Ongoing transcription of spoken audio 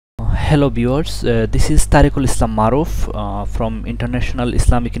Hello viewers, this is Tariqul Islam Maruf from International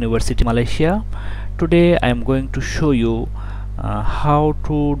Islamic University Malaysia. Today I am going to show you how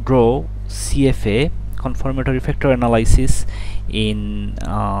to draw CFA, confirmatory factor analysis in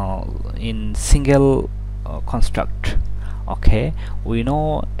single construct. Okay, we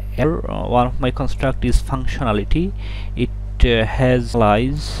know one of my construct is functionality. It has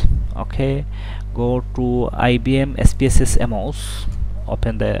lies. Okay, go to IBM SPSS Amos.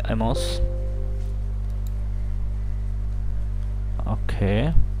 Open the Amos.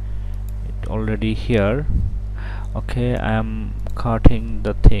 Okay, it already here. Okay, I am cutting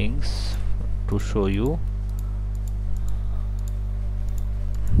the things to show you.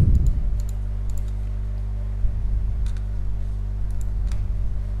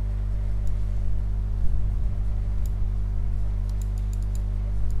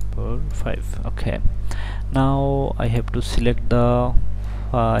 Per 5. Okay, now I have to select the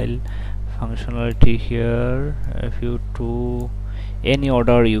file functionality here. If you to any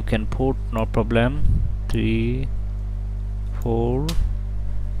order you can put, no problem. 3, 4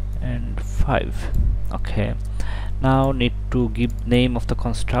 and 5. Okay, now need to give name of the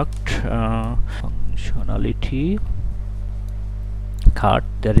construct. Functionality cut.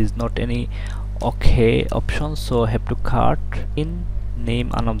 There is not any okay option, so I have to cut in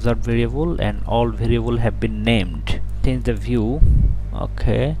name unobserved variable, and all variable have been named. Change the view.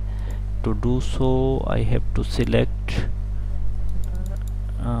 Okay, to do so I have to select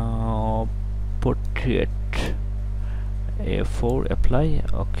portrait A4, apply.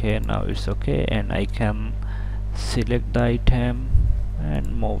 Okay, now it's okay, and I can select the item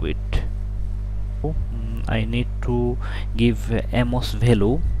and move it. I need to give Amos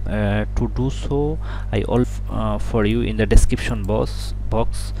value. To do so I all for you in the description box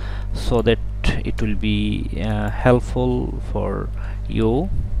so that it will be helpful for you.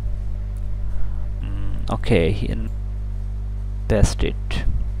 Okay, paste it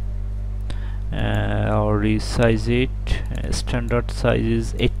or resize it. Standard size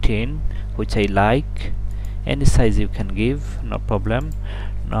is 18, which I like. Any size you can give, no problem.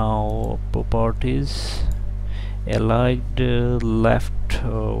 Now properties, aligned left,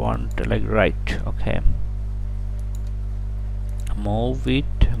 want like right. Okay, move it,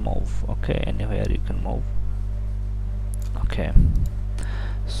 move. Okay, anywhere you can move. Okay,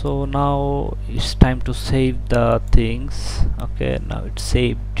 so now it's time to save the things. Okay, now it's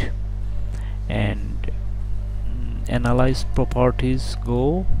saved, and analyze properties,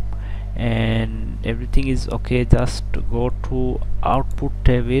 go, and everything is okay. Just go to output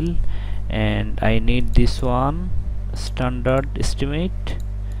table, and I need this one, standard estimate,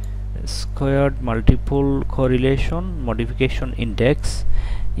 squared multiple correlation, modification index.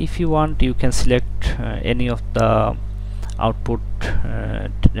 If you want, you can select any of the output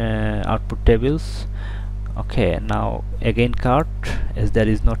tables. Okay, now again cut, as there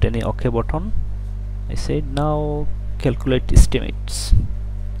is not any okay button. I said now calculate estimates.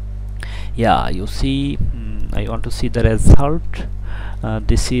 Yeah, you see, I want to see the result.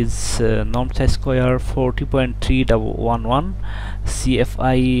 This is norm chi-square 40.311,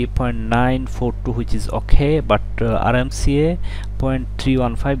 CFI 0.942, which is okay, but RMSEA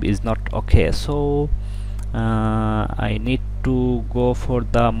 0.315 is not okay. So I need to go for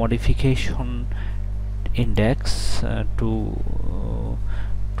the modification index. To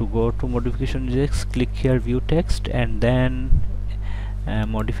go to modification index, click here, view text, and then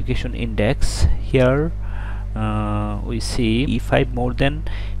modification index. Here we see E5 more than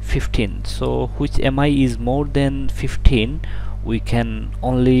 15, so which MI is more than 15, we can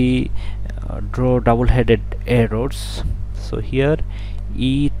only draw double-headed arrows. So here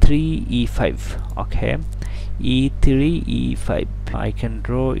E3, E5. Okay, E3, E5, I can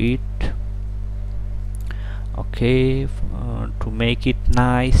draw it. Okay, to make it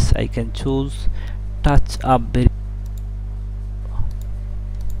nice, I can choose touch up very.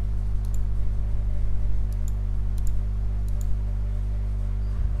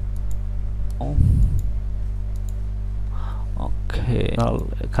 Okay, I'll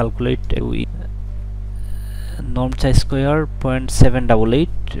calculate norm chi-square 0.788,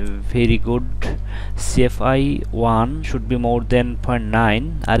 very good. CFI 1 should be more than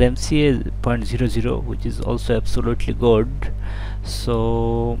 0.9, RMSEA 0.00, which is also absolutely good.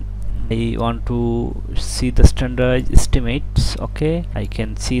 So I want to see the standardized estimates. Okay, I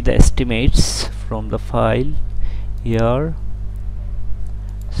can see the estimates from the file here,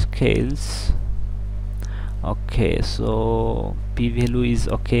 scales. Okay, so p-value is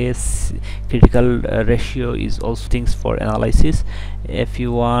okay, critical ratio is also things for analysis.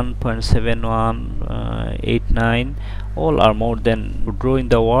 fu1 0.71 89 all are more than. To draw in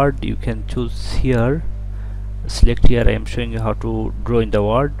the word, you can choose here, select here. I am showing you how to draw in the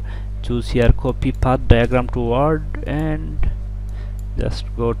word. Choose here copy path diagram to word and just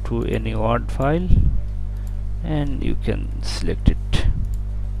go to any word file and you can select it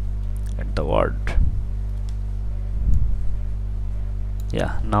at the word.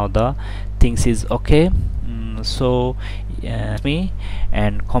 Yeah, now the things is okay. So me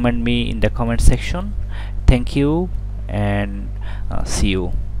and comment me in the comment section. Thank you and see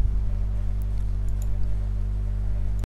you.